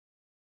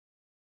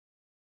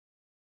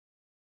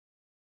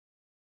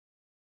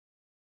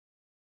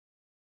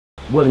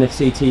Worthing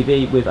FC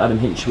TV with Adam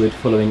Hinshelwood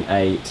following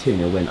a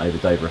 2-0 win over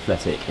Dover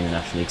Athletic in the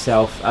National League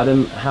South.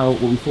 Adam, how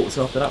were your thoughts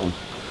after that one?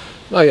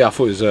 Oh yeah, I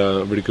thought it was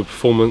a really good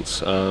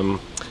performance. You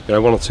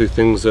know, one or two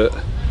things that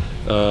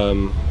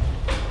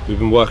we've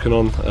been working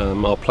on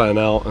are playing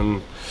out,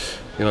 and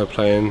you know,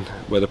 playing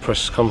where the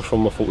pressure comes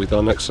from. I thought we've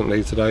done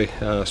excellently today,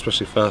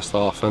 especially first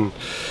half. And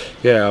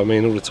yeah, I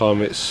mean, all the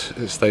time it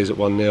stays at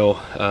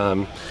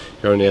 1-0.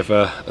 You only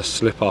ever a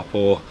slip up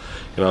or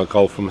a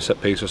goal from a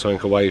set piece or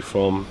something away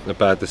from a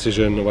bad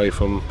decision, away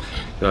from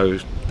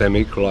them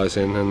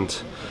equalising.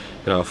 And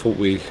I thought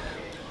we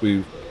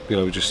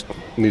just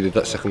needed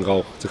that second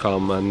goal to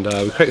come, and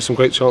we created some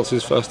great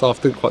chances first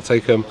half, didn't quite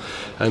take them,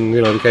 and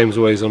the game's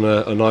always on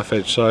a knife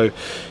edge, so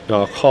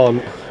I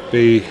can't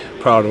be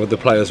proud of the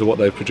players of what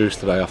they produced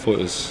today. I thought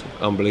it was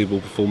an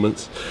unbelievable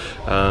performance,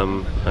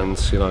 and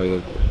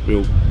a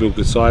real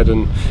good side,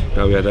 and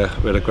we had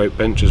a great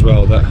bench as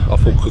well that I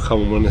thought could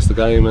come and win us the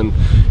game, and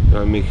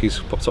Miki's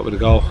popped up with a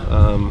goal.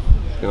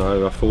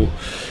 I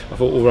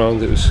thought all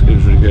round it was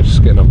really good.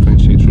 Just getting up clean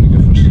sheets really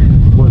good for us.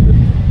 One of the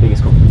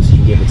biggest compliments you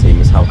can give the team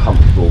is how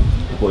comfortable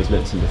the boys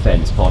looked in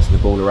defence, passing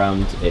the ball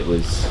around. It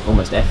was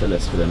almost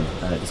effortless for them,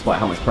 despite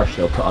how much pressure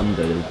they were put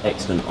under. They were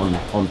excellent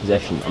on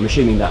possession. I'm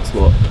assuming that's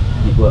what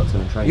you've worked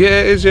on in training. Yeah,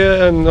 it is.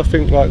 Yeah, and I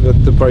think like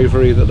the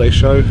bravery that they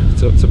show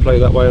to play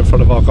that way in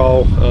front of our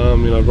goal.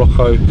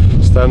 Rocco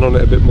stand on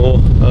it a bit more,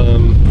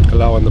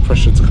 allowing the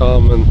pressure to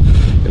come, and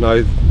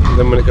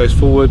then when it goes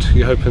forward,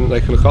 you're hoping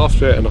they can look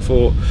after it. And I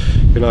thought,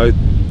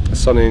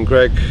 Sonny and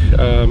Greg,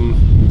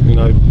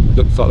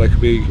 looked like they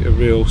could be a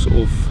real sort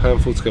of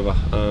handful together.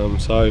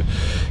 So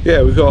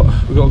yeah, we've got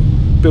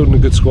building a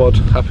good squad,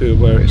 happy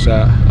with where it's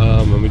at,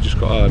 and we just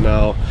got to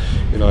now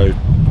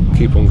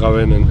keep on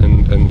going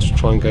and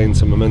try and gain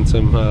some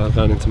momentum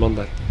going into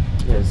Monday.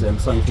 Yeah, it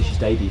was Sonny Fish's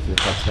debut for the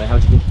club today. How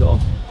do you think he got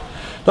on?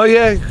 No,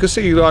 yeah, you could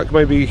see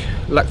maybe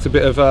lacked a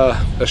bit of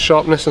a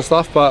sharpness and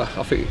stuff, but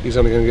I think he's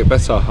only going to get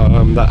better.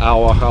 That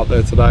hour out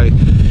there today,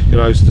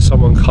 to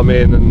someone come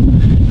in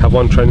and have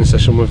one training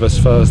session with us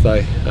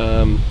Thursday,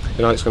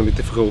 it's going to be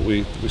difficult.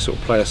 We sort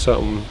of play a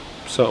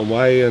certain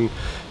way, and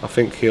I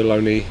think he'll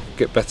only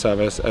get better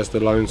as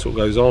the loan sort of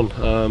goes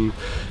on.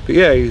 But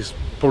yeah, he's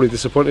probably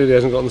disappointed he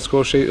hasn't got on the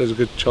score sheet. There's a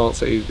good chance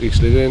that he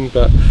slid in,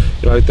 but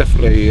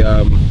definitely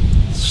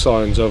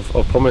signs of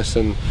promise,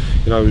 and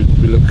we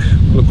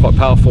look quite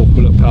powerful.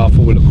 We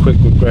look quick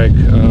with Greg.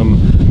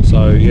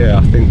 So yeah,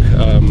 I think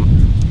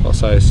I'll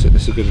say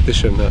it's a good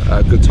addition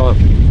at a good time.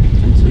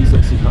 And he's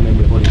obviously come in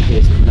with Ollie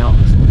Pearce coming out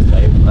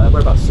today.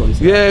 Whereabouts is Ollie?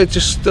 Yeah,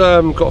 just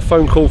got a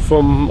phone call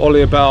from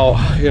Ollie about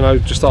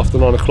just after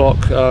 9 o'clock.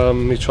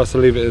 He tried to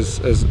leave it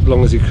as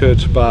long as he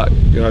could, but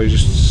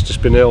he's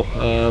just been ill.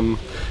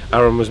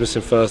 Aaron was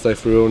missing Thursday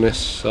through illness,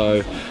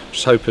 so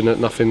just hoping that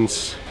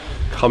nothing's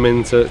come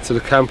into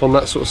the camp on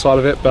that sort of side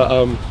of it. But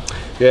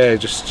yeah,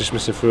 just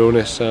missing through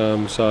illness,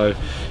 so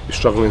he's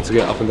struggling to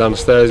get up and down the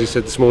stairs, he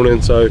said this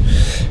morning. So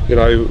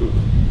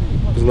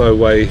there's no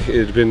way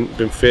he'd been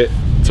fit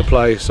to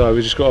play, so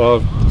we just got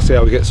to see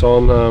how he gets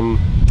on.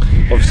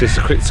 Obviously it's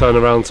a quick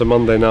turnaround to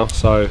Monday now,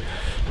 so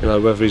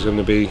whether he's going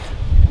to be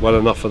well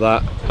enough for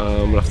that,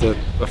 we'll have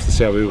to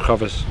see how he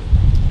recovers.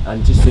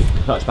 And just to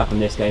touch back on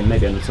this game,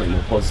 maybe on something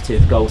more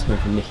positive, goals coming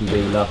from Nicky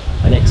Wheeler,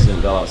 an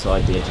excellent goal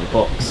outside the edge of the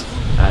box,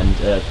 and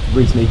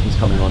Reece Meekins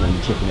coming on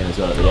and chipping in as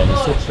well at the end.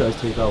 Let's talk through those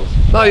two goals.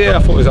 No, yeah, I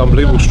thought it was an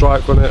unbelievable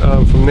strike on it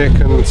from Nick,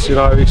 and he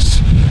started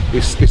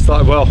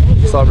well.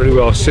 He started really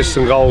well, assists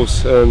and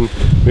goals, and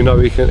we know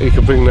he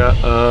can bring that.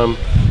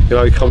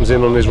 He comes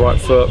in on his right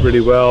foot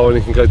really well, and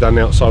he can go down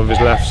the outside of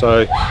his left, so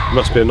it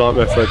must be a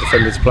nightmare for a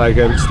defender to play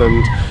against.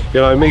 And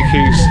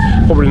Miki's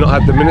probably not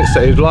had the minutes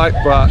that he'd like,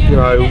 but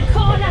I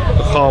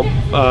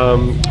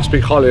can't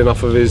speak highly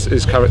enough of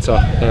his character.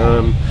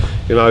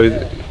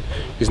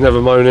 He's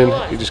never moaning,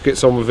 he just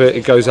gets on with it,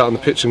 he goes out on the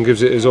pitch and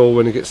gives it his all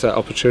when he gets that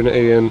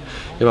opportunity. And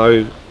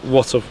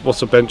what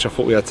a bench I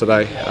thought we had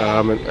today.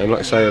 And like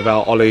I say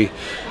about Ollie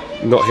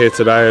not here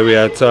today, we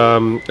had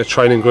a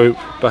training group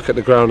back at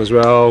the ground as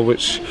well,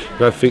 which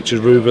featured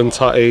Ruben,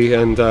 Tutty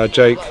and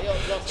Jake.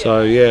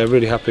 So yeah,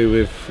 really happy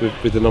with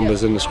the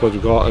numbers in the squad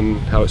we've got and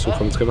how it's all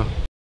come together.